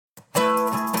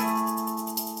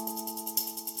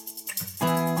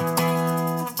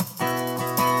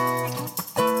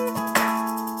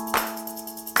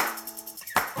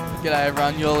G'day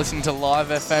everyone, you're listening to Live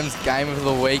FM's Game of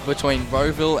the Week between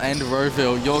ROWVILLE and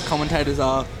ROWVILLE. Your commentators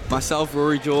are myself,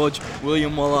 Rory George,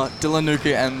 William Waller, Dylan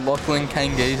Nuku and Lachlan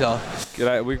Kangiza.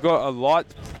 G'day, we've got a light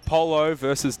polo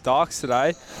versus darks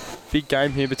today. Big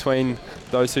game here between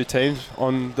those two teams.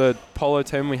 On the polo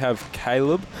team we have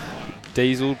Caleb,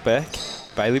 Diesel Beck,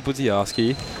 Bailey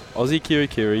Budziarski, Aussie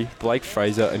Kirikiri, Blake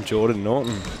Fraser and Jordan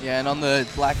Norton. Yeah, and on the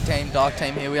black team, dark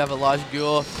team here, we have Elijah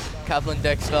Gure, Kaplan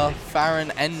Dexter,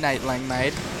 Farron and Nate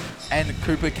Langmaid, and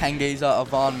Cooper Kangiza,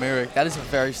 Ivan Mirik. That is a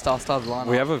very star-studded lineup.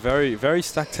 We have a very, very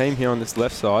stacked team here on this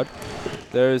left side.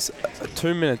 There's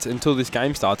 2 minutes until this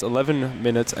game starts. 11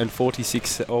 minutes and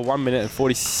 1 minute and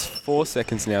 44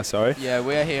 seconds now, sorry. Yeah,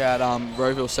 we're here at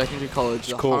ROWVILLE Secondary College,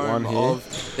 the Court home one here.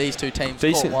 of these two teams.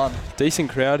 Decent, Court one. decent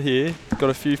crowd here. Got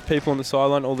a few people on the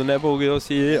sideline. All the netball girls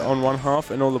here on one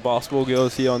half and all the basketball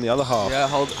girls here on the other half. Yeah,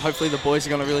 hopefully the boys are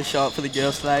going to really show up for the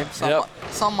girls today.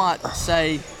 Some might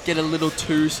say get a little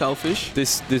too selfish.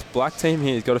 This black team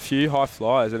here has got a few high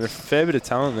flyers and a fair bit of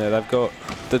talent there. They've got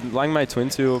the Langmaid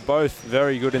twins who are both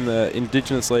very good in the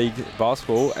Indigenous League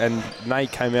basketball, and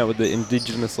Nate came out with the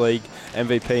Indigenous League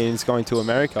MVP and is going to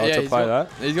America to play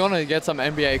that. He's going to get some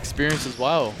NBA experience as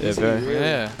well. Yeah, very.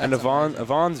 Yeah. And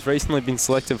Ivan's recently been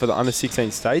selected for the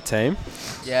under-16 state team.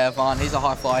 Yeah, Ivan, he's a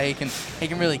high flyer. He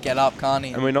can really get up, can't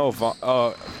he? And we know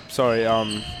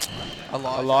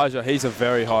Elijah, he's a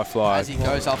very high flyer. As he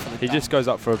goes up for the He dunk. just goes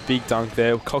up for a big dunk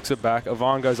there, cocks it back.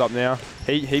 Ivan goes up now.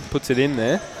 He puts it in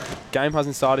there. Game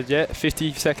hasn't started yet.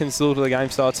 50 seconds still till the game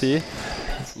starts here.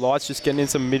 Light's just getting in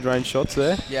some mid-range shots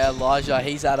there. Yeah, Elijah,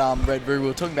 he's at Red Brew. We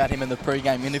were talking about him in the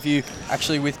pre-game interview,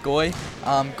 actually with Goy,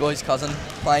 Goy's cousin,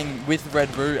 playing with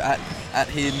Red Brew at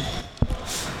him.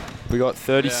 We got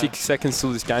 36 seconds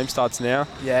till this game starts now.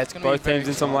 Yeah, it's going to be both teams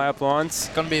in some layup lines. It's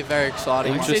going to be a very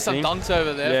exciting We one. see some dunks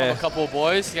over there from a couple of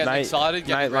boys getting excited,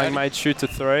 getting ready. Langmaid shoots a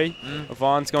three.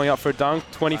 Ivan's going up for a dunk.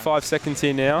 25 seconds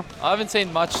here now. I haven't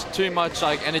seen too much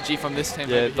like energy from this team.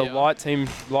 Yeah, the light team,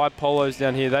 light polos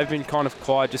down here, they've been kind of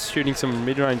quiet, just shooting some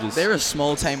mid-ranges. They're a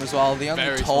small team as well. The only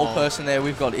Very tall small. person there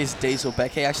we've got is Diesel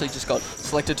Beck. He actually just got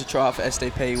selected to try out for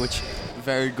SDP, which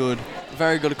very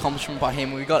good accomplishment by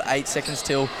him. We've got 8 seconds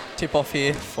till tip off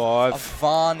here. 5,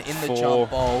 Ivan in the 4,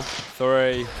 jump ball.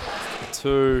 3,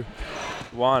 2,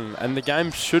 1. And the game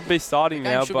should be starting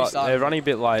now, but they're running a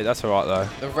bit late. That's all right,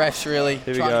 though. The refs really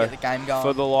Here we trying go. to get the game going.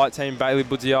 For the light team, Bailey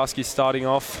Budziarski starting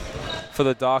off. For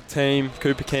the dark team,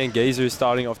 Cooper Kangiza is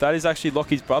starting off. That is actually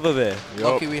Lockie's brother there.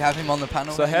 Lucky we have him on the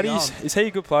panel. So is he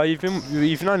a good player?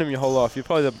 You've known him your whole life. You're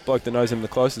probably the bloke that knows him the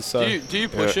closest. So Do you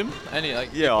push him?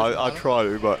 I try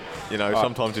to, but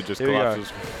sometimes it just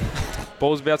collapses.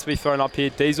 Ball's about to be thrown up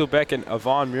here. Diesel Beck and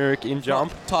Ivan Mirik in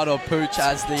jump. Title Pooch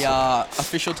as the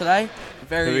official today.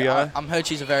 Here we go. I'm heard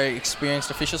she's a very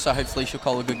experienced official, so hopefully she'll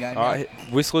call a good game. All right,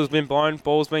 whistler's been blown.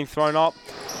 Ball's being thrown up.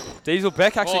 Diesel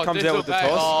Beck actually comes out with the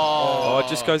toss. It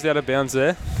just goes out of bounds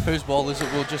there. Whose ball is it?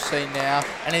 We'll just see now.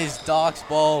 And it is Dark's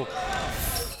ball.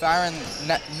 Farron,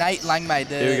 Nate Langmaid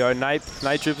there. Here we go.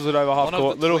 Nate dribbles it over half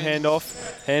court. Little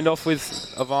handoff. Handoff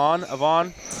with Ivan.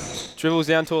 Ivan dribbles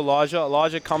down to Elijah.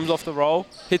 Elijah comes off the roll.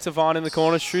 Hits Ivan in the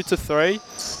corner. Shoots a three.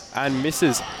 And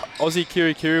misses. Aussie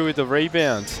Kirikiri with the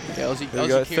rebound. Yeah, Aussie Here we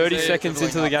go. 30 seconds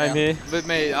into the game here. With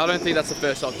me, I don't think that's the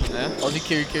first option there. Aussie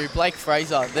Kirikiri. Blake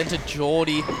Fraser. Then to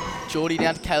Geordie. Geordie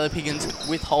down to Caleb Higgins.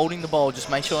 Withholding the ball.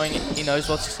 Just make sure he knows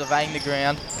what's surveying the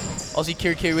ground. Aussie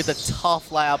Kirikiri with a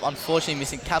tough layup. Unfortunately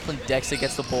missing. Kaplan Dexter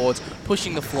gets the boards.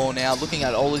 Pushing the floor now. Looking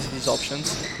at all of his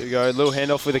options. Here we go. Little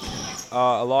handoff with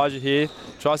Elijah here.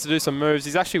 Tries to do some moves.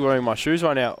 He's actually wearing my shoes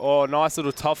right now. Oh, nice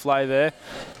little tough lay there.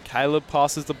 Caleb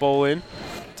passes the ball in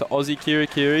to Aussie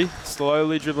Kirikiri,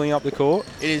 slowly dribbling up the court.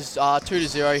 It is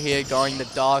 2-0 here, going the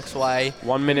Darks' way.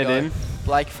 1 minute in.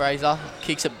 Blake Fraser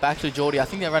kicks it back to Geordie. I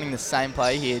think they're running the same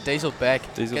play here. Diesel Beck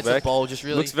gets the ball, just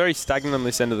really looks very stagnant on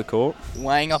this end of the court.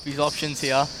 weighing up his options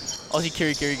here. Aussie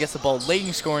Kirikiri gets the ball,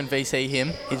 leading scorer in VC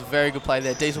him. He's a very good play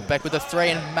there. Diesel Beck with a three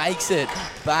and makes it.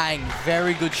 Bang.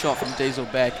 Very good shot from Diesel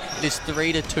Beck. It is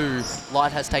 3-2.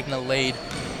 Light has taken the lead.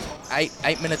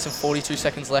 8 minutes and 42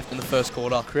 seconds left in the first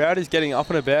quarter. Crowd is getting up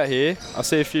and about here. I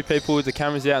see a few people with the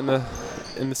cameras out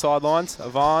in the sidelines.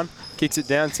 Ivan kicks it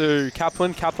down to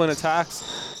Kaplan. Kaplan attacks.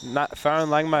 Farron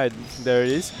Langmaid, there it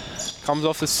is. Comes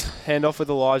off this handoff with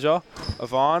Elijah.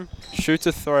 Ivan shoots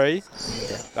a three.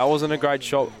 That wasn't a great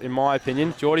shot in my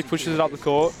opinion. Geordie pushes it up the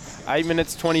court. 8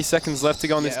 minutes, 20 seconds left to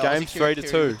go in this game.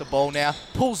 3-2. With the ball now.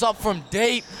 Pulls up from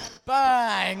deep.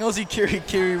 Bang! Aussie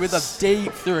Kirikiri with a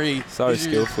deep three. So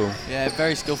skillful. Yeah,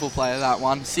 very skillful player that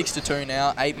one. 6-2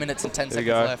 now. 8 minutes and 10 seconds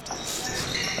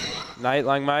left. Nate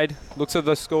Langmaid looks at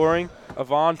the scoring.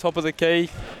 Ivan top of the key.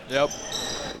 Yep.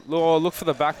 look for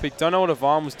the back pick. Don't know what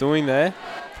Ivan was doing there.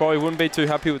 Probably wouldn't be too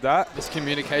happy with that. There's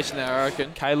communication there, I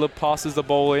reckon. Caleb passes the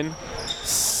ball in.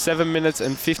 7 minutes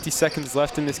and 50 seconds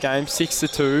left in this game.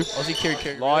 6-2. Aussie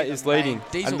Kiri Light is leading.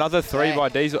 Another 3 by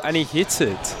Diesel, and he hits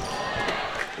it.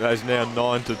 That is now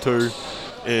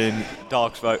 9-2 in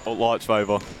Light's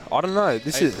favour. I don't know.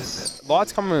 This is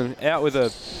Light's coming out with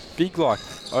a big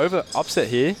upset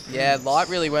here. Yeah, Light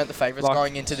really weren't the favourites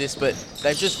going into this, but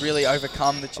they've just really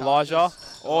overcome the challenges. Elijah.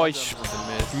 Oh,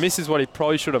 he misses what he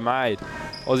probably should have made.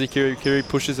 Aussie Kiri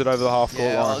pushes it over the half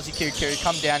court line. Aussie Kiri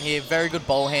come down here. Very good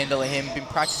ball handler him. Been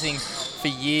practicing for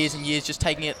years and years, just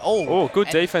taking it. Oh, good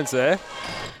defense there.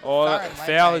 Oh,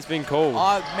 foul has been called.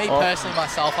 Personally,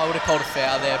 myself, I would have called a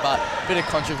foul there, but a bit of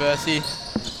controversy.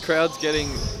 Crowd's getting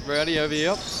rowdy over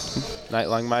here. Nate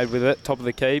Langmaid with it, top of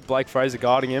the key. Blake Fraser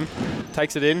guarding him.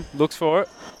 Takes it in, looks for it.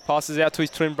 Passes out to his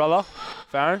twin brother,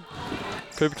 Farron.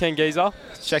 Cooper King Geezer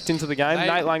checked into the game.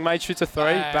 Nate Langmaid shoots a 3.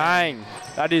 Bang.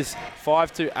 That is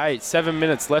 5-8. 7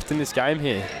 minutes left in this game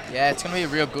here. Yeah, it's going to be a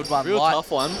real good one. Tough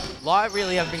one. Light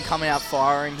really have been coming out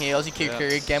firing here. Aussie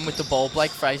Kiri again with the ball. Blake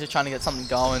Fraser trying to get something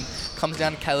going. Comes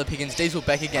down to Caleb Higgins. Diesel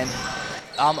Beck again.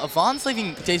 Ivan's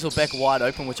leaving Diesel Beck wide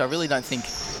open, which I really don't think.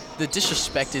 The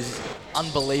disrespect is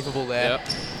unbelievable there. Yep.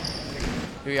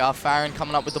 Here we are, Farron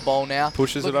coming up with the ball now.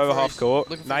 Pushes it over half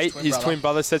court. Nate, his twin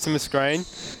brother, sets him a screen.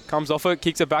 Comes off it,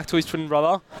 kicks it back to his twin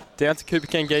brother. Down to Cooper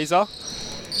King Geezer.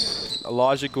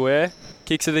 Elijah Guerre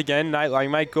kicks it again. Nate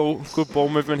Langmaid, good ball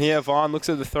movement here. Ivan looks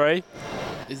at the 3.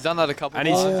 He's done that a couple and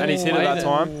he's hit it that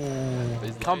time.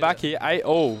 Come back here.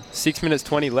 6 minutes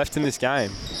 20 left in this game.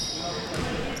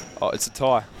 Oh, it's a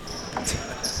tie.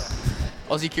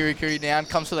 Aussie Kiri down,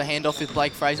 comes for the handoff with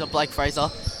Blake Fraser. Blake Fraser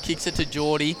kicks it to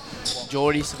Geordie.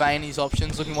 Geordie surveying his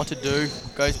options, looking what to do.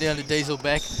 Goes down to Diesel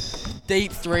Beck.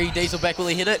 Deep 3. Diesel Beck, will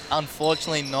he hit it?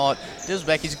 Unfortunately not. Diesel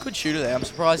Beck, he's a good shooter there. I'm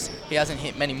surprised he hasn't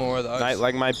hit many more of those. Nate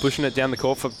Langmaid pushing it down the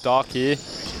court for Dark here.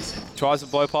 Tries to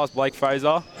blow past Blake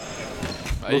Fraser.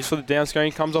 Looks for the down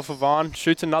screen, comes off Ivan,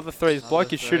 shoots another 3. This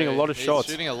bloke is shooting a lot of shots.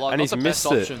 Shooting a lot. And he's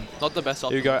missed it. Not the best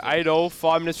option. Here we go, 8-all,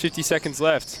 5 minutes 50 seconds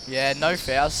left. Yeah, no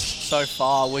fouls so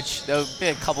far, which there will be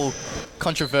a couple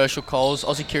controversial calls.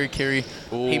 Aussie Kiri,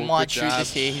 he might shoot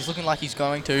this here. He's looking like he's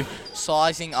going to.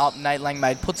 Sizing up, Nate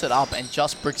Langmaid puts it up and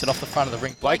just bricks it off the front of the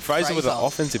ring. Blake Fraser with an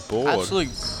offensive board. Absolute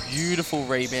beautiful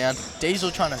rebound.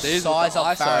 Diesel trying to size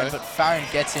up Farron, but Farron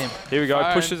gets him. Here we go,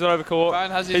 pushes it over court.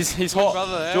 Farron has he's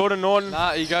hot. Jordan Norton.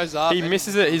 Nah, he goes up. He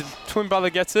misses it. His twin brother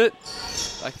gets it.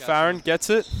 Farron gets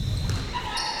it.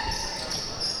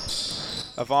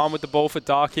 Ivan with the ball for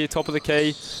Dark here, top of the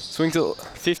key. Swings it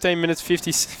 15 minutes,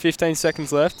 15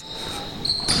 seconds left.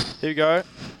 Here we go.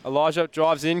 Elijah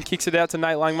drives in, kicks it out to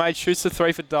Nate Langmaid, shoots the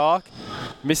 3 for Dark.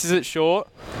 Misses it short.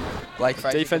 Blake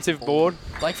Fraser defensive board.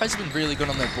 Blake Fraser's been really good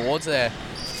on their boards there.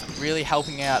 Really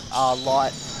helping out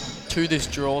Light to this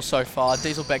draw so far.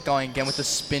 Diesel Beck going again with the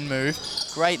spin move.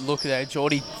 Great look there.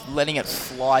 Geordie letting it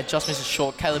fly. Just misses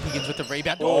short. Caleb Higgins with the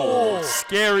rebound. Oh,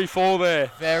 scary fall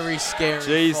there. Very scary.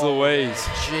 Jeez fall. Louise.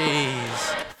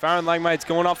 Jeez. Farron Langmaid's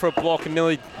going up for a block and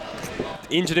nearly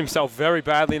injured himself very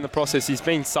badly in the process. He's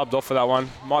been subbed off for that one.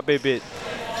 Might be a bit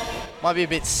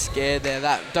scared there.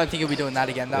 Don't think he'll be doing that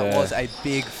again. That was a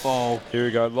big fall. Here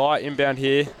we go. Light inbound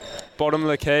here. Bottom of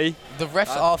the key. The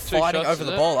refs are fighting over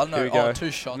the ball. I don't know. Here we go. 2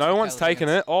 shots. No one's taken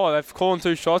it. Oh, they've called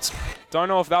 2 shots. Don't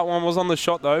know if that one was on the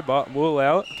shot though, but we'll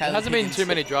allow it. There hasn't been too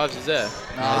many drives, is there?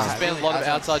 Nah, there's just been a lot of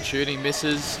outside shooting,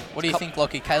 misses. What do you think,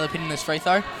 Lockie? Caleb hitting this free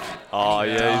throw? Oh,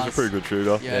 yeah, he's a pretty good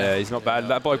shooter. Yeah, he's not bad.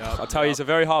 That bloke, I tell you, he's a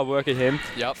very hard worker, him.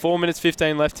 4 minutes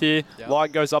 15 left here.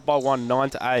 Light goes up by 1,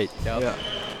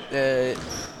 9-8.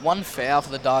 One foul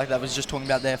for the Dark that was just talking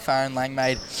about there. Farron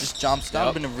Langmaid just jumps. That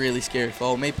would have been a really scary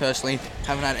fall. Me personally,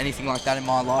 haven't had anything like that in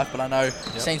my life, but I know,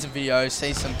 seen some videos,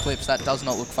 seen some clips, that does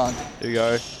not look fun. Here we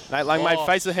go. Nate Langmaid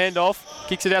faces the handoff,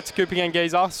 kicks it out to Cooper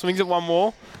Geezer, swings it one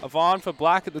more. Ivan for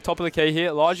Black at the top of the key here.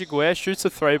 Elijah Guerre shoots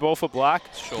the 3 ball for Black.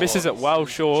 Misses it well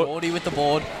short. Geordie with the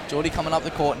board. Geordie coming up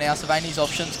the court now, surveying his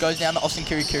options. Goes down to Austin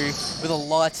Kiri with a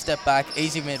light step back,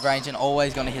 easy mid-range, and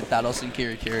always going to hit that Austin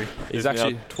Kiri. He's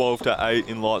actually 12-8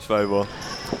 in Light's favour.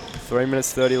 3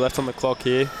 minutes 30 left on the clock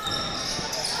here.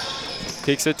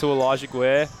 Kicks it to Elijah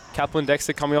Guerre. Kaplan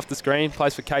Dexter coming off the screen,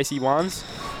 plays for Casey Ones.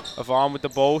 Ivan with the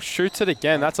ball, shoots it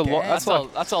again. That's a lot.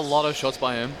 That's a lot of shots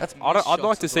by him. I'd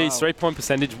like to see his 3-point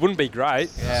percentage. Wouldn't be great.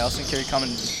 Yeah, Austin Kiri coming.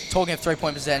 Talking of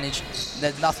 3-point percentage,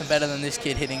 there's nothing better than this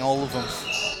kid hitting all of them.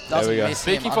 Doesn't miss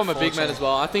him, Speaking from a big man unfortunately. as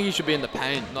well, I think he should be in the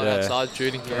paint, not outside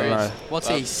shooting threes. What's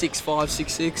he, 6'5",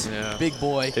 6'6"? Yeah. Big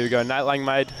boy. Here we go. Nate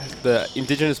Langmaid, the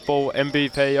Indigenous ball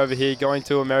MVP over here, going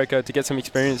to America to get some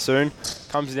experience soon.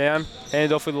 Comes down,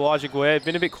 hand off with Elijah Guare.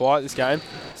 Been a bit quiet this game.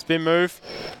 Spin move,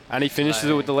 and he finishes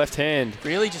it with the left hand.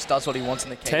 Really just does what he wants in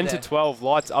the key 10 to 12.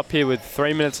 Lights up here with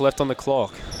 3 minutes left on the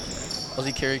clock.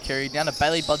 Aussie Kiri down to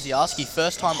Bailey Budziarski.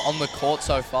 First time on the court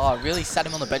so far. Really sat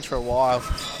him on the bench for a while.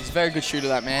 He's a very good shooter,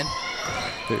 that man.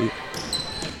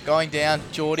 Going down,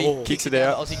 Geordie kicks it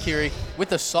out. Aussie Kiri with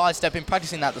the side step. Been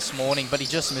practicing that this morning, but he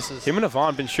just misses. Him and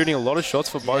Ivan been shooting a lot of shots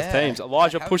for both Yeah. teams.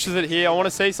 Elijah pushes it here. I want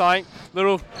to see something.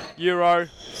 Little Euro.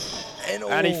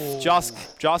 And he just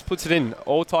puts it in.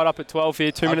 All tied up at 12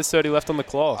 here. 2 minutes 30 left on the I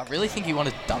clock. really think he wanted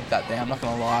to dunk that down, I'm not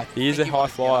going to lie. He is I think a high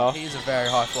flyer. He is a very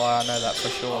high flyer, I know that for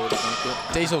sure.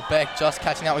 Diesel Beck just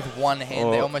catching up with one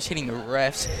hand. They're almost hitting the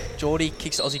refs. Geordie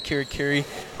kicks to Aussie Kiri.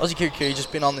 Aussie Kiri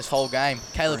just been on this whole game.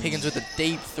 Caleb Higgins with a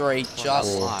deep three,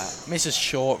 just misses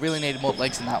short. Really needed more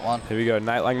legs than that one. Here we go.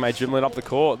 Nate Langmaid dribbling up the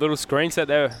court. Little screen set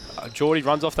there. Geordie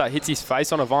runs off that, hits his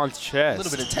face on Ivan's chest. A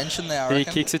little bit of tension there, I He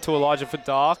reckon. kicks it to Elijah for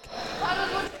dark.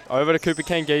 Over to Cooper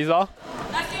Ken Geezer.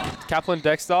 Kaplan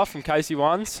Dexter from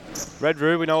KC1s. Red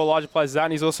Roo, we know Elijah plays that,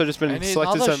 and he's also just been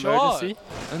selected as an emergency.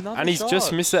 And he's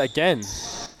just missed it again.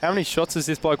 How many shots does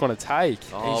this bloke want to take?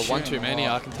 Oh, one too many,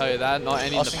 I can tell you that. Not any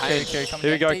in the Austin paint. Kiri coming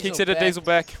Here we down. go, kicks it at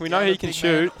Dieselbeck. We know he can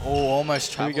shoot. Oh, almost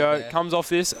Here travelled we go, there. comes off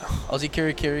this. Aussie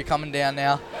Kiri coming down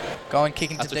now. Going,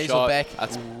 kicking That's to a Diesel shot. Beck.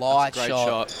 That's Light a great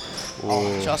shot. shot.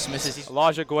 Oh, just misses. He's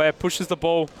Elijah Guare pushes the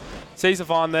ball, sees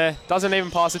Ivan there, doesn't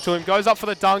even pass it to him, goes up for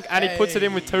the dunk, and he puts it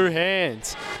in with two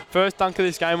hands. First dunk of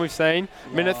this game we've seen.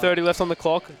 Minute 30 left on the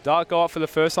clock. Dart go up for the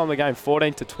first time of the game,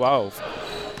 14 to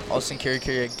 12. Austin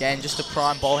Kiri again, just a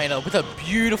prime ball handler with a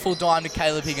beautiful dime to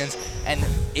Caleb Higgins and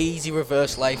easy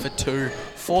reverse lay for two.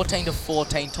 14 to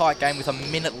 14, tight game with a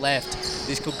minute left.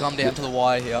 This could come down to the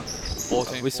wire here.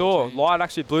 14, We saw 14. Light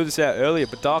actually blew this out earlier,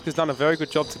 but Dark has done a very good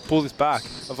job to pull this back.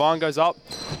 Ivan goes up.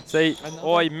 See,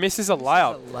 he misses a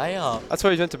layup. Layup. That's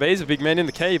where he's meant to be. He's a big man in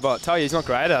the key, but I tell you, he's not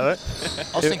great at it.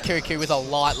 Austin Kiri with a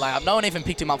light layup. No one even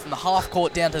picked him up from the half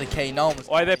court down to the key. No one was.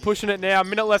 Oh, they're pushing it now.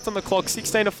 Minute left on the clock,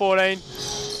 16 to 14.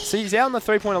 See, he's out on the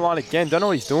three-pointer line again. Don't know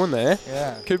what he's doing there.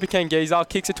 Yeah. Cooper Ken Geezer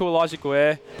kicks it to Elijah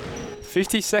Guare.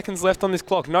 50 seconds left on this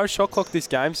clock. No shot clock this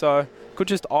game, so could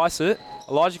just ice it.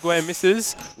 Elijah Guare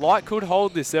misses. Light could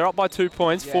hold this. They're up by 2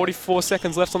 points. 44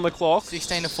 seconds left on the clock.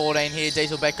 16 to 14 here.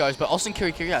 Diesel Beck goes, but Austin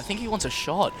Kiri, I think he wants a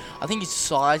shot. I think he's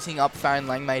sizing up Farron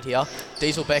Langmaid here.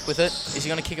 Diesel Beck with it. Is he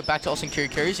going to kick it back to Austin Kiri?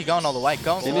 Is he going all the way?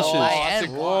 Going Finishes. all the way That's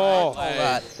and a all great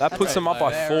that. That puts them up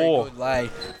by Very 4. good lay.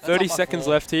 That's 30 up by seconds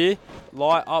 4. left here.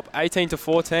 Light up 18 to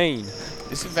 14.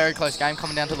 This is a very close game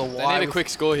coming down to the They wire. need a quick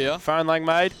score here. Farron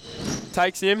Langmaid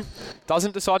takes him.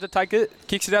 Doesn't decide to take it.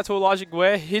 Kicks it out to Elijah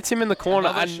Guare. Hits him in the corner.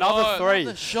 Another Another shot. 3.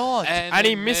 Another shot. And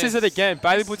he misses it again.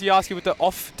 Bailey Budziarski with the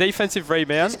off defensive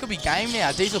rebound. This could be game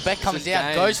now. Diesel Beck coming is down,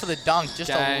 game. goes for the dunk, just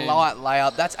a Game. light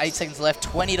layup. That's 8 seconds left,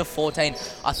 20 to 14.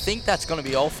 I think that's going to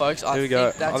be all, folks. Here we go.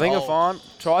 I think Ivan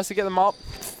tries to get them up.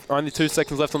 Only 2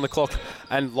 seconds left on the clock.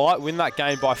 And Light win that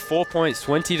game by 4 points,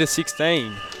 20 to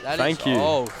 16. Thank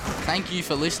you. Thank you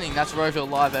for listening. That's ROWVILLE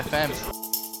Live FM.